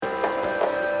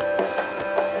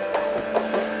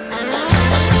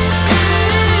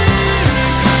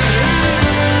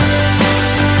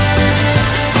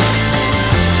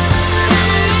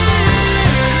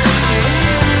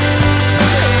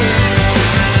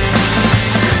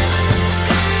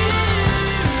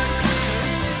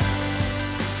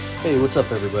what's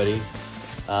up, everybody?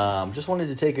 Just wanted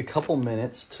to take a couple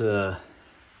minutes to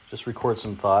just record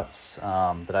some thoughts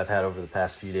that I've had over the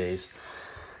past few days.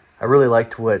 I really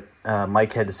liked what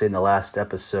Mike had to say in the last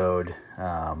episode.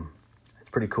 It's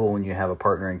pretty cool when you have a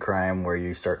partner in crime where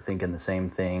you start thinking the same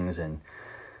things, and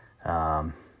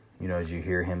as you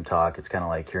hear him talk, it's kind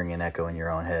of like hearing an echo in your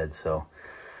own head. So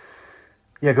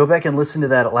yeah, go back and listen to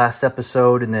that last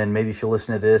episode, and then maybe if you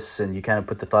listen to this and you kind of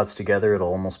put the thoughts together, it'll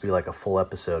almost be like a full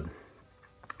episode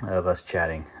of us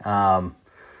chatting. So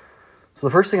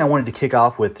the first thing I wanted to kick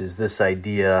off with is this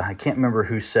idea. I can't remember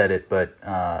who said it, but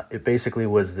it basically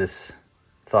was this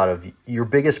thought of your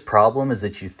biggest problem is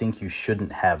that you think you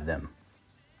shouldn't have them,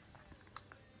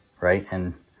 right?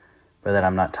 And by that,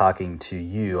 I'm not talking to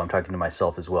you. I'm talking to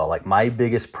myself as well. Like, my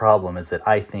biggest problem is that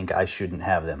I think I shouldn't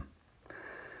have them.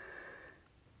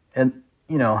 And,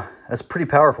 that's pretty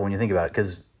powerful when you think about it,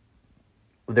 because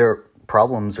their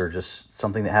problems are just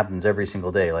something that happens every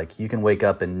single day. Like, you can wake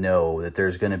up and know that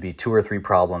there's going to be 2 or 3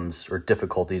 problems or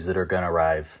difficulties that are going to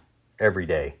arrive every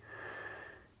day.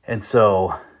 And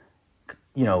so,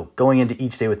 going into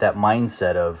each day with that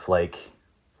mindset of like,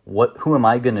 who am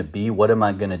I going to be? What am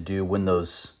I going to do when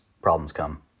those problems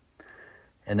come?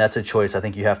 And that's a choice I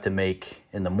think you have to make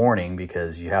in the morning,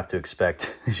 because you have to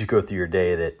expect as you go through your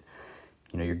day that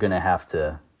you're going to have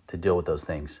to deal with those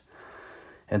things.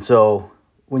 And so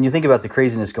when you think about the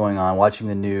craziness going on, watching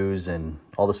the news and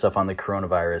all the stuff on the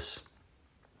coronavirus,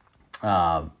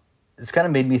 it's kind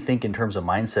of made me think in terms of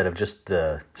mindset of just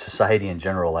the society in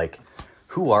general. Like,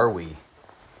 who are we?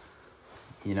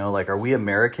 Are we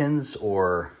Americans,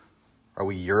 or are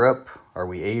we Europe? Are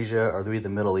we Asia? Are we the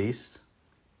Middle East?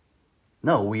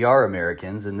 No, we are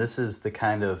Americans, and this is the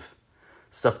kind of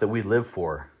stuff that we live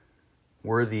for.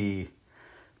 We're the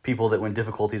people that when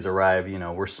difficulties arrive,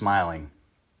 we're smiling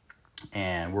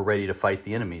and we're ready to fight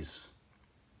the enemies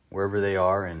wherever they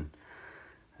are. And,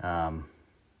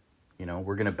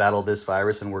 we're going to battle this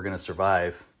virus and we're going to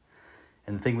survive.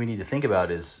 And the thing we need to think about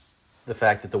is the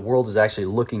fact that the world is actually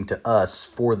looking to us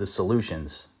for the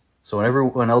solutions. So when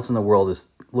everyone else in the world is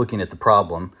looking at the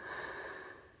problem,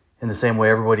 in the same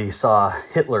way everybody saw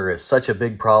Hitler as such a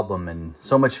big problem and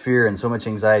so much fear and so much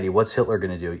anxiety, what's Hitler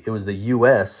going to do? It was the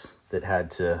U.S. that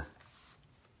had to,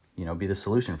 be the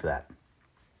solution for that.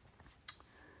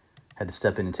 Had to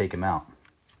step in and take him out.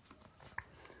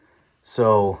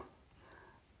 So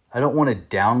I don't want to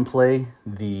downplay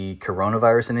the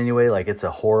coronavirus in any way. Like, it's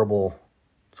a horrible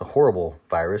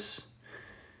virus.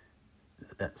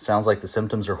 It sounds like the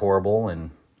symptoms are horrible,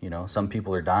 and, some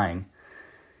people are dying.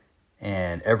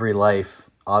 And every life,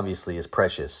 obviously, is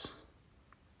precious.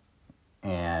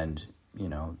 And,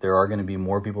 there are going to be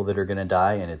more people that are going to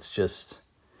die, and it's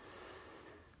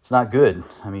not good.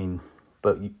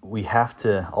 But we have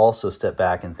to also step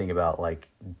back and think about, like,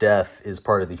 death is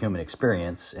part of the human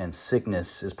experience, and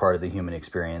sickness is part of the human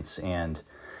experience. And,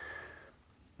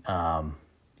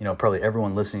 probably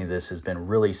everyone listening to this has been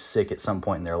really sick at some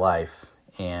point in their life.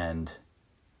 And,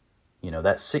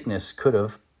 that sickness could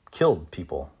have killed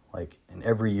people. Like, in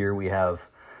every year we have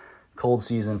cold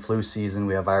season, flu season,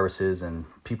 we have viruses, and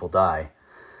people die.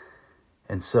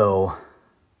 And so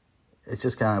it's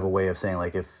just kind of a way of saying,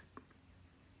 like, if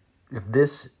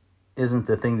this isn't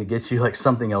the thing that gets you, like,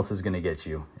 something else is going to get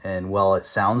you. And while it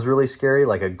sounds really scary,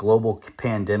 like a global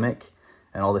pandemic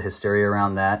and all the hysteria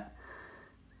around that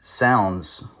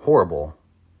sounds horrible,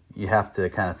 you have to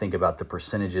kind of think about the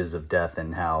percentages of death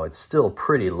and how it's still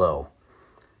pretty low.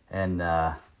 And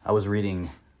I was reading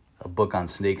a book on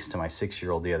snakes to my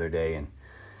 6-year-old the other day, and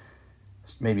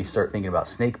it made me start thinking about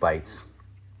snake bites.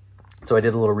 So I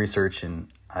did a little research, and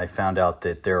I found out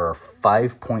that there are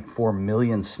 5.4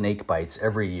 million snake bites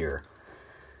every year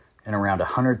and around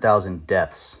 100,000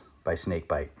 deaths by snake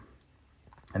bite.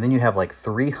 And then you have like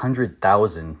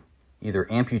 300,000 either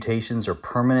amputations or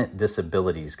permanent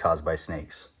disabilities caused by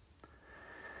snakes.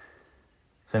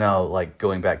 So now, like,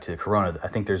 going back to corona, I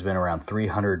think there's been around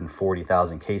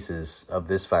 340,000 cases of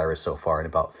this virus so far and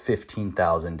about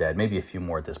 15,000 dead, maybe a few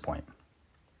more at this point.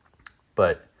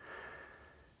 But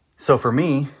so for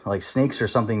me, like, snakes are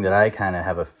something that I kind of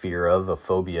have a fear of, a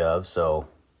phobia of. So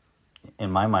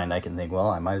in my mind, I can think, well,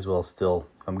 I might as well still,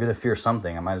 if I'm going to fear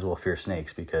something, I might as well fear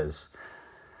snakes, because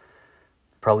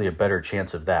probably a better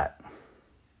chance of that.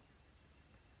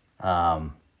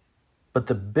 But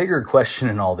the bigger question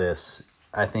in all this,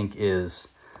 I think, is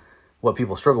what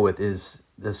people struggle with is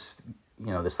this,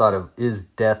 this thought of, is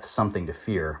death something to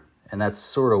fear? And that's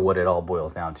sort of what it all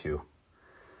boils down to.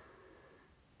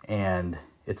 And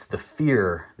it's the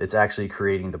fear that's actually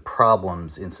creating the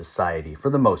problems in society for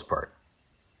the most part.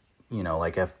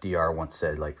 Like FDR once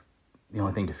said, like, the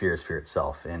only thing to fear is fear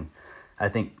itself. And I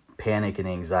think panic and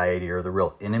anxiety are the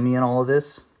real enemy in all of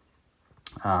this.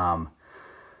 So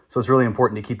it's really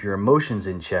important to keep your emotions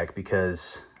in check,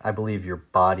 because I believe your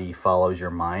body follows your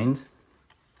mind.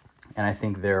 And I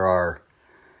think there are,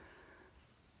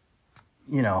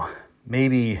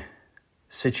 maybe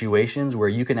situations where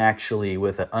you can actually,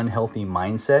 with an unhealthy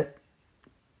mindset,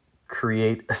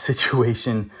 create a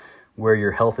situation where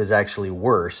your health is actually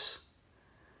worse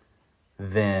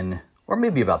than, or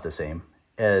maybe about the same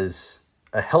as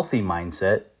a healthy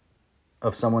mindset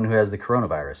of someone who has the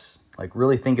coronavirus. Like,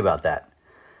 really think about that.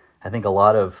 I think a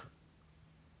lot of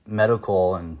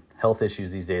medical and health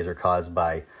issues these days are caused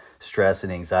by stress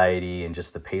and anxiety and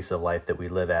just the pace of life that we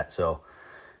live at. So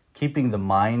keeping the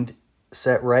mind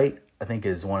set right, I think,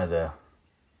 is one of the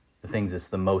things that's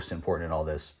the most important in all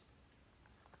this.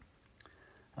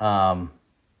 And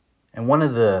one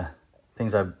of the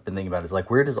things I've been thinking about is, like,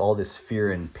 where does all this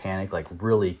fear and panic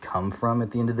really come from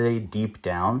at the end of the day, deep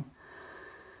down?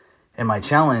 And my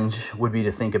challenge would be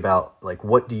to think about,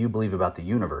 what do you believe about the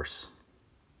universe?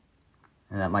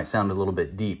 And that might sound a little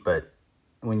bit deep, but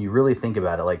when you really think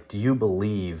about it, do you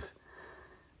believe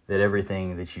that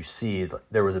everything that you see,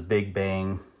 there was a big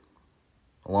bang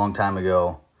a long time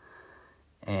ago,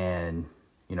 and,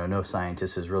 no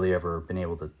scientist has really ever been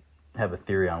able to have a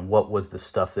theory on what was the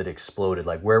stuff that exploded?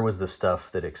 Where was the stuff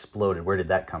that exploded? Where did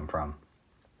that come from?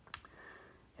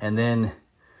 And then,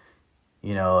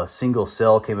 a single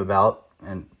cell came about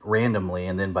and randomly,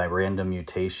 and then by random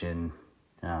mutation,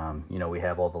 we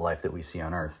have all the life that we see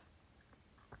on Earth.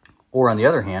 Or on the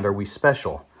other hand, are we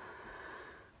special?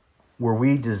 Were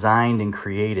we designed and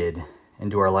created,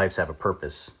 and do our lives have a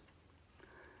purpose?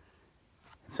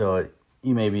 So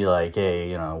you may be like,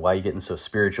 hey, why are you getting so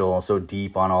spiritual and so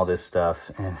deep on all this stuff?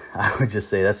 And I would just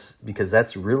say that's because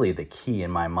that's really the key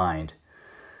in my mind.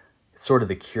 It's sort of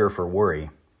the cure for worry.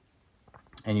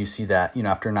 And you see that,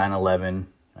 after 9/11,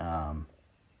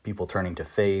 people turning to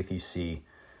faith. You see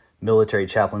military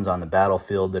chaplains on the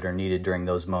battlefield that are needed during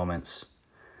those moments,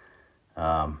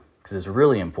 because it's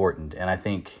really important. And I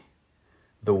think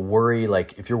the worry,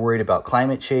 if you're worried about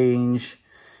climate change,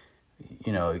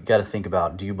 you got to think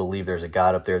about, do you believe there's a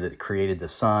God up there that created the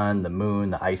sun, the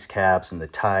moon, the ice caps, and the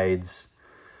tides?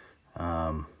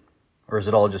 Or is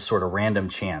it all just sort of random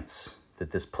chance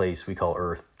that this place we call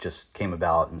Earth just came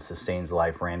about and sustains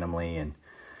life randomly and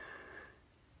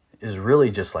is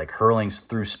really just hurling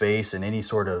through space, and any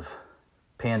sort of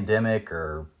pandemic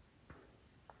or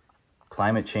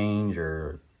climate change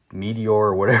or meteor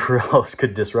or whatever else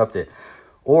could disrupt it?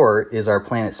 Or is our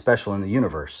planet special in the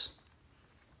universe?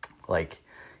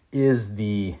 Is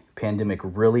the pandemic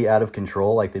really out of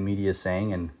control, like the media is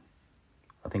saying? And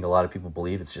I think a lot of people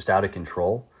believe it's just out of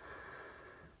control.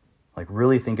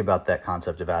 Really think about that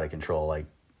concept of out of control.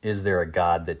 Is there a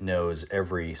God that knows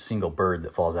every single bird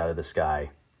that falls out of the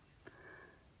sky?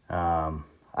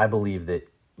 I believe that,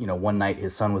 one night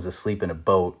his son was asleep in a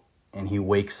boat, and he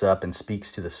wakes up and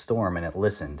speaks to the storm, and it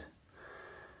listened.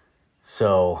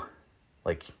 So,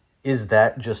 is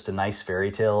that just a nice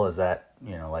fairy tale? Is that,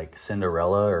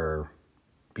 Cinderella or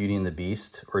Beauty and the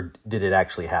Beast? Or did it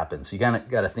actually happen? So you got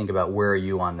to think about, where are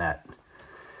you on that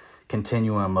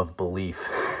continuum of belief?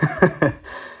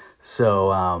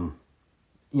 So,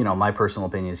 my personal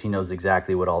opinion is he knows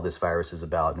exactly what all this virus is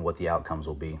about and what the outcomes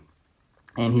will be.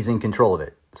 And he's in control of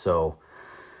it. So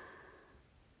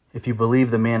if you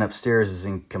believe the man upstairs is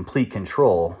in complete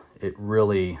control, it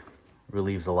really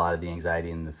relieves a lot of the anxiety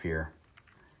and the fear.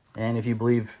 And if you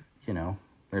believe,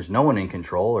 there's no one in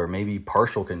control, or maybe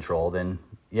partial control, then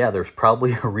yeah, there's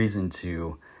probably a reason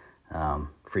to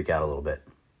freak out a little bit.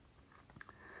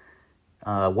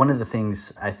 One of the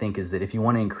things I think is that if you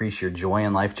want to increase your joy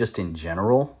in life, just in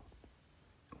general,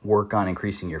 work on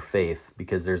increasing your faith,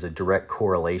 because there's a direct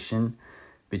correlation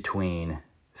between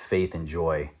faith and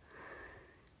joy.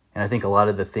 And I think a lot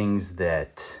of the things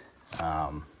that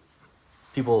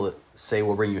people say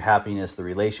will bring you happiness, the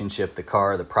relationship, the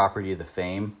car, the property, the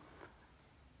fame,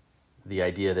 the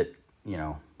idea that,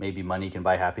 maybe money can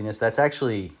buy happiness, that's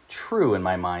actually true in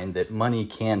my mind, that money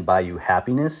can buy you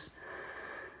happiness,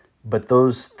 but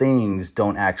those things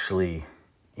don't actually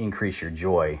increase your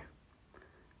joy.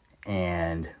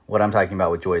 And what I'm talking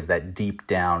about with joy is that deep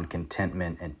down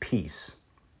contentment and peace.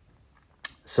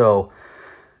 So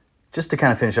just to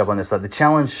kind of finish up on this thought, the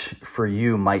challenge for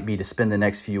you might be to spend the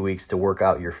next few weeks to work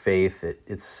out your faith.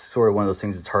 It's sort of one of those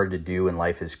things that's hard to do when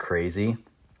life is crazy.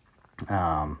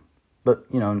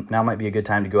 But, now might be a good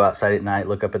time to go outside at night,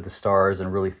 look up at the stars,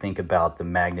 and really think about the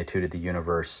magnitude of the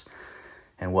universe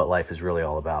and what life is really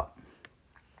all about.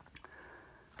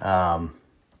 Kind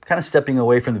of stepping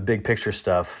away from the big picture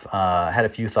stuff, I had a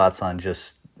few thoughts on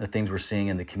just the things we're seeing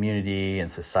in the community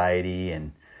and society.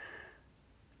 And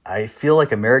I feel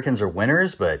like Americans are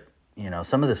winners, but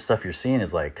some of the stuff you're seeing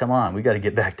is like, come on, we got to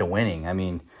get back to winning. I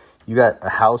mean, you got a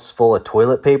house full of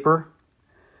toilet paper.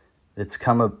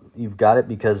 You've got it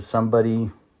because somebody,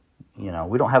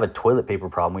 we don't have a toilet paper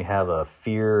problem. We have a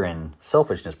fear and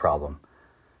selfishness problem.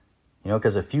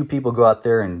 Because a few people go out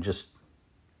there and just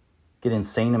get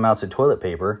insane amounts of toilet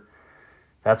paper.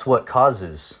 That's what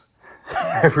causes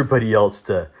everybody else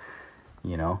to,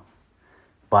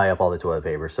 buy up all the toilet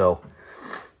paper. So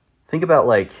think about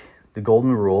like the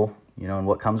golden rule, and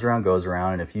what comes around goes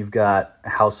around. And if you've got a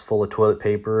house full of toilet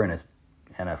paper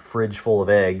and a fridge full of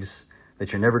eggs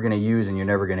that you're never going to use and you're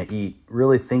never going to eat,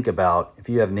 really think about if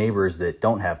you have neighbors that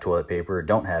don't have toilet paper or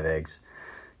don't have eggs,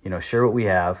 share what we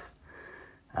have.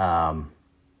 And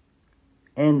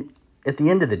at the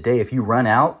end of the day, if you run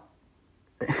out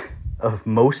of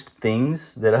most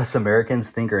things that us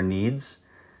Americans think are needs,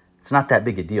 it's not that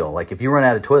big a deal. Like if you run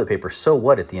out of toilet paper, so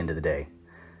what at the end of the day?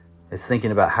 It's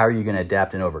thinking about how are you going to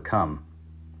adapt and overcome.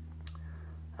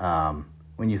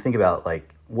 When you think about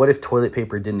like, what if toilet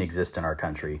paper didn't exist in our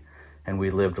country and we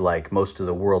lived like most of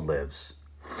the world lives?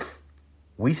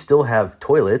 We still have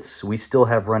toilets. We still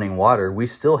have running water. We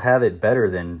still have it better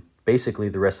than basically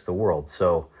the rest of the world.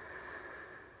 So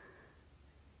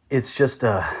it's just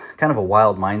a kind of a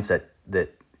wild mindset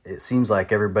that it seems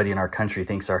like everybody in our country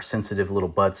thinks our sensitive little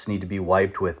butts need to be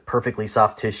wiped with perfectly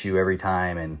soft tissue every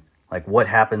time. And like, what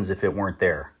happens if it weren't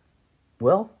there?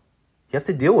 Well, you have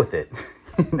to deal with it.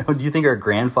 Do you think our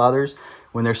grandfathers,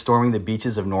 when they're storming the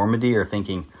beaches of Normandy, are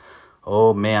thinking,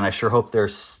 oh man, I sure hope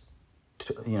there's,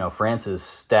 France is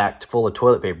stacked full of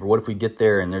toilet paper. What if we get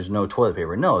there and there's no toilet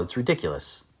paper? No, it's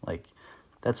ridiculous. Like,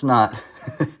 that's not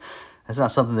that's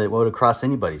not something that would have crossed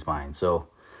anybody's mind. So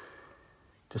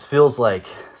just feels like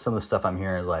some of the stuff I'm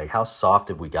hearing is like, how soft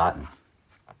have we gotten?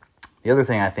 The other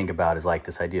thing I think about is like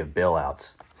this idea of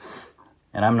bailouts.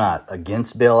 And I'm not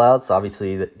against bailouts.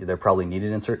 Obviously, they're probably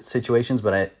needed in certain situations,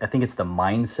 but I think it's the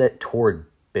mindset toward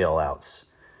bailouts.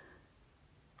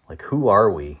 Like, who are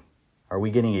we? Are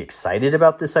we getting excited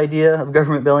about this idea of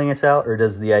government bailing us out, or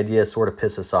does the idea sort of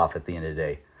piss us off at the end of the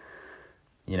day?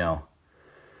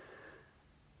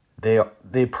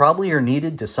 They probably are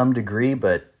needed to some degree,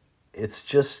 but it's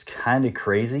just kind of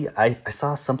crazy. I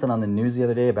saw something on the news the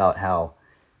other day about how,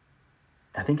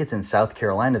 I think it's in South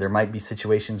Carolina, there might be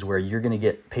situations where you're going to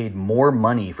get paid more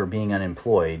money for being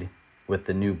unemployed with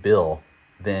the new bill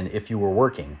than if you were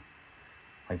working.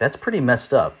 Like, that's pretty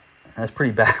messed up. That's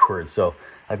pretty backwards. So,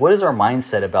 like, what is our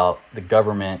mindset about the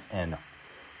government and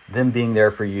them being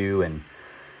there for you, and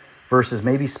versus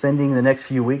maybe spending the next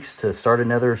few weeks to start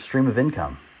another stream of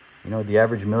income? The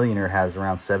average millionaire has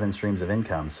around 7 streams of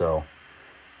income. So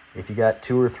if you got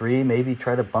 2 or 3, maybe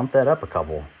try to bump that up a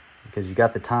couple, because you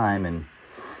got the time, and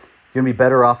you're going to be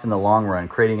better off in the long run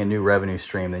creating a new revenue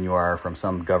stream than you are from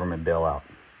some government bailout.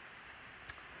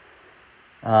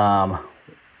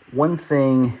 One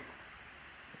thing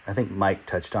I think Mike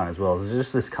touched on as well is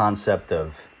just this concept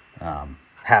of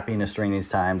happiness during these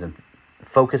times and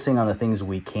focusing on the things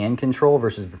we can control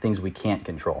versus the things we can't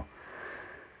control.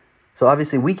 So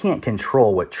obviously we can't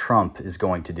control what Trump is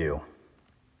going to do.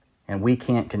 And we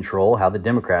can't control how the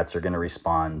Democrats are going to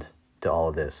respond to all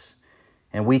of this.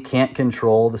 And we can't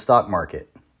control the stock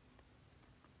market.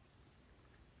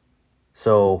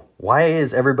 So why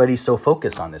is everybody so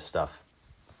focused on this stuff?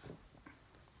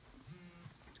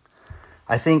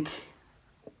 I think,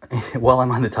 while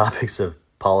I'm on the topics of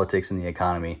politics and the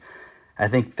economy, I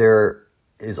think there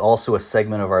is also a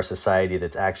segment of our society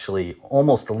that's actually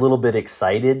almost a little bit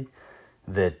excited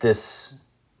that this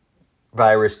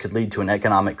virus could lead to an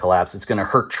economic collapse. It's going to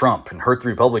hurt Trump and hurt the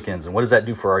Republicans. And what does that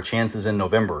do for our chances in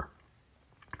November?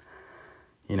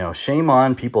 Shame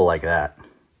on people like that.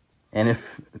 And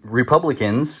if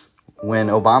Republicans, when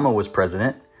Obama was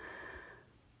president,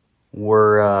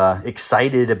 were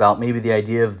excited about maybe the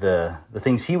idea of the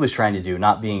things he was trying to do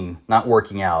not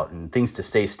working out and things to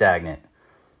stay stagnant,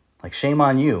 like, shame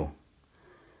on you.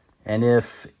 And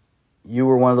if you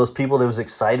were one of those people that was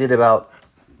excited about,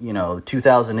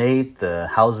 2008, the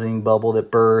housing bubble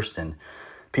that burst, and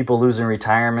people losing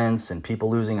retirements and people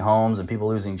losing homes and people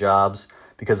losing jobs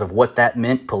because of what that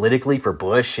meant politically for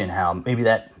Bush and how maybe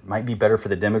that might be better for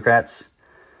the Democrats.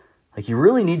 Like, you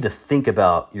really need to think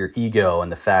about your ego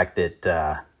and the fact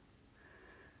that,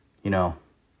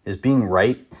 is being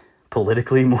right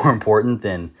politically more important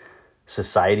than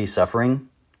society suffering?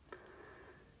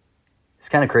 It's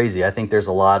kind of crazy. I think there's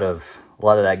a lot of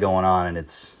that going on, and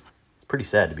it's pretty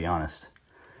sad, to be honest.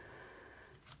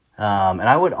 And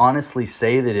I would honestly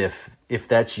say that if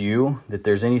that's you, that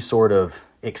there's any sort of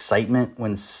excitement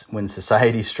when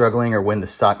society's struggling, or when the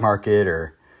stock market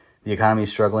or the economy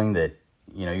is struggling, that,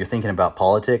 you know, you're thinking about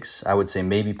politics. I would say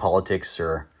maybe politics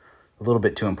are a little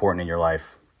bit too important in your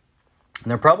life.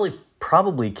 And they're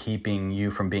probably keeping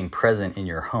you from being present in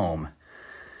your home.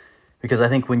 Because I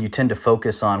think when you tend to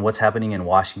focus on what's happening in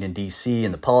Washington, D.C.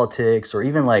 and the politics, or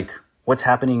even like what's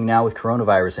happening now with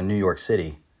coronavirus in New York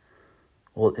City,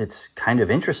 well, it's kind of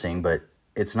interesting, but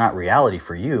it's not reality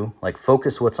for you. Like,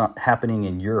 focus what's happening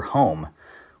in your home.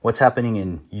 What's happening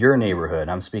in your neighborhood?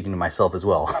 I'm speaking to myself as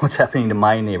well. What's happening to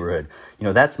my neighborhood? You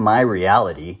know, that's my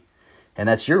reality, and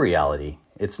that's your reality.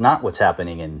 It's not what's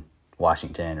happening in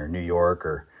Washington or New York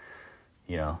or,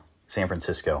 you know, San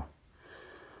Francisco.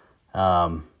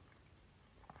 And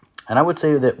I would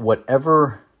say that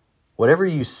whatever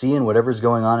you see and whatever's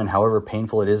going on and however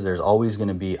painful it is, there's always going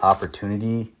to be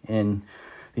opportunity in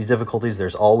these difficulties.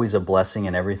 There's always a blessing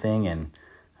in everything. And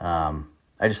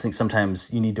I just think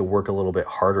sometimes you need to work a little bit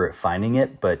harder at finding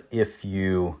it. But if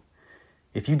you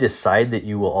decide that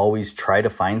you will always try to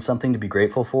find something to be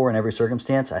grateful for in every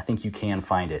circumstance, I think you can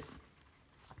find it.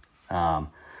 And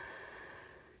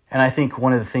I think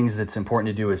one of the things that's important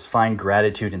to do is find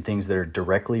gratitude in things that are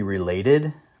directly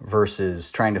related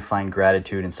versus trying to find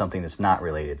gratitude in something that's not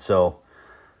related. So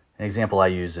an example I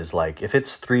use is like, if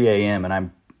it's 3 a.m. and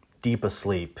I'm deep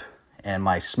asleep and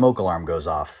my smoke alarm goes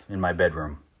off in my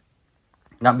bedroom,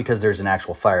 not because there's an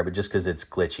actual fire, but just because it's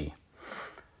glitchy.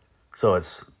 So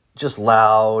it's just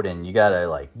loud and you gotta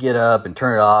like get up and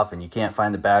turn it off, and you can't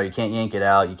find the battery, you can't yank it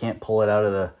out, you can't pull it out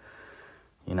of the,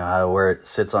 you know, out of where it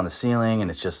sits on the ceiling,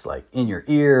 and it's just like in your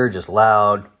ear, just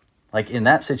loud. Like in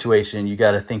that situation, you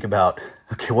got to think about,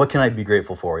 okay, what can I be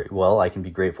grateful for? Well, I can be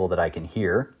grateful that I can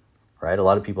hear, right? A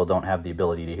lot of people don't have the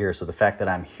ability to hear. So the fact that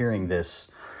I'm hearing this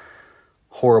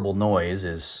horrible noise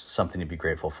is something to be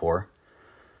grateful for.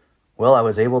 Well, I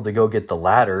was able to go get the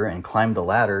ladder and climb the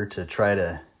ladder to try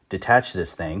to detach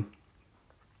this thing.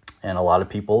 And a lot of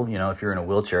people, you know, if you're in a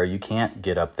wheelchair, you can't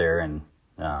get up there and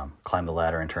climb the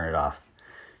ladder and turn it off.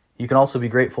 You can also be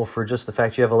grateful for just the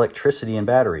fact you have electricity and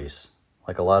batteries.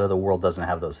 Like, a lot of the world doesn't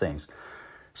have those things.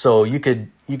 So you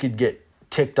could get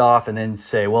ticked off and then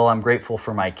say, well, I'm grateful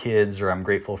for my kids, or I'm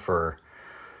grateful for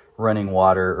running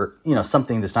water, or, you know,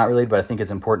 something that's not related. But I think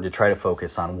it's important to try to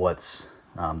focus on what's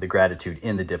the gratitude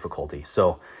in the difficulty.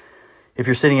 So if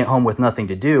you're sitting at home with nothing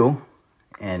to do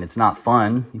and it's not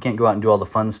fun, you can't go out and do all the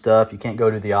fun stuff, you can't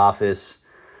go to the office,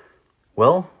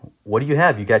 well, what do you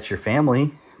have? You got your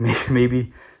family.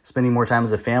 Maybe spending more time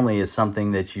as a family is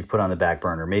something that you've put on the back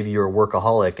burner. Maybe you're a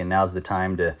workaholic and now's the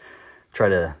time to try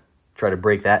to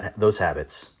break those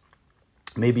habits.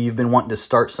 Maybe you've been wanting to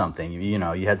start something. You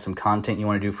know, you had some content you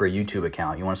want to do for a YouTube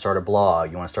account. You want to start a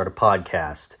blog. You want to start a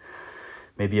podcast.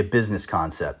 Maybe a business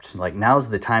concept. Like, now's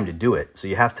the time to do it. So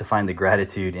you have to find the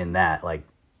gratitude in that. Like,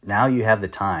 now you have the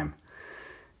time.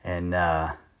 And,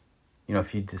 you know,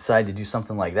 if you decide to do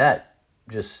something like that,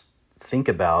 just think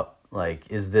about, like,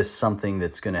 is this something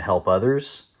that's going to help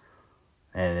others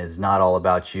and is not all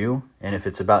about you? And if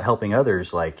it's about helping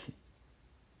others, like,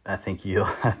 I think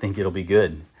it'll be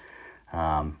good.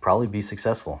 Probably be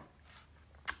successful.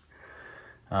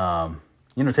 You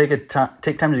know, take time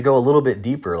to go a little bit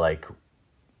deeper. Like,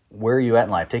 where are you at in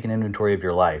life? Take an inventory of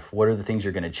your life. What are the things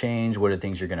you're going to change? What are the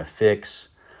things you're going to fix?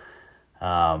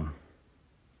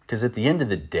 Because at the end of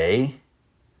the day,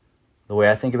 the way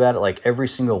I think about it, like, every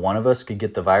single one of us could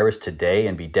get the virus today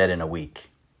and be dead in a week.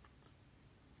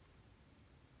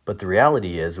 But the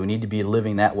reality is, we need to be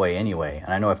living that way anyway.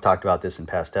 And I know I've talked about this in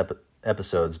past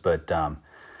episodes, but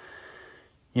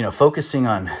you know, focusing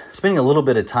on spending a little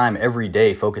bit of time every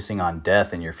day focusing on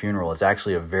death and your funeral is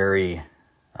actually a very,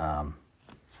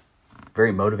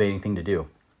 very motivating thing to do.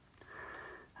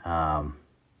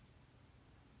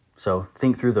 So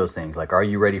think through those things. Like, are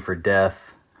you ready for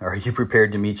death? Are you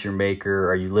prepared to meet your maker?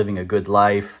 Are you living a good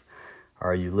life?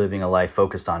 Are you living a life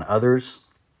focused on others?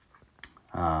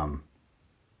 Because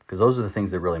those are the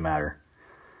things that really matter.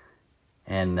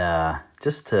 And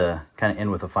just to kind of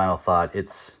end with a final thought,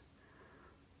 it's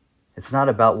not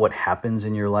about what happens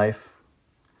in your life.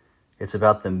 It's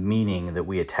about the meaning that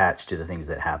we attach to the things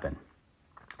that happen.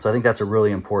 So I think that's a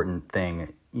really important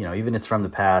thing. You know, even if it's from the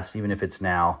past, even if it's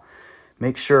now,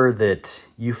 make sure that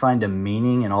you find a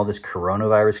meaning in all this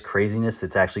coronavirus craziness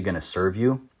that's actually going to serve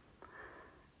you.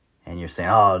 And you're saying,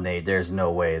 oh, Nate, there's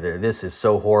no way. This is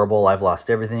so horrible. I've lost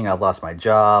everything. I've lost my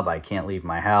job. I can't leave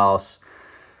my house.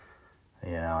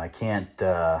 You know, I can't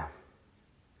go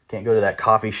to that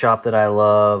coffee shop that I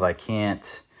love. I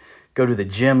can't go to the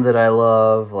gym that I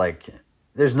love. Like,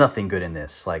 there's nothing good in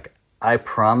this. Like, I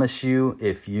promise you,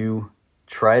 if you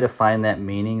try to find that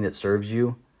meaning that serves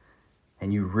you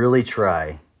and you really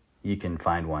try, you can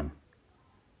find one.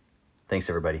 Thanks,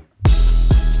 everybody.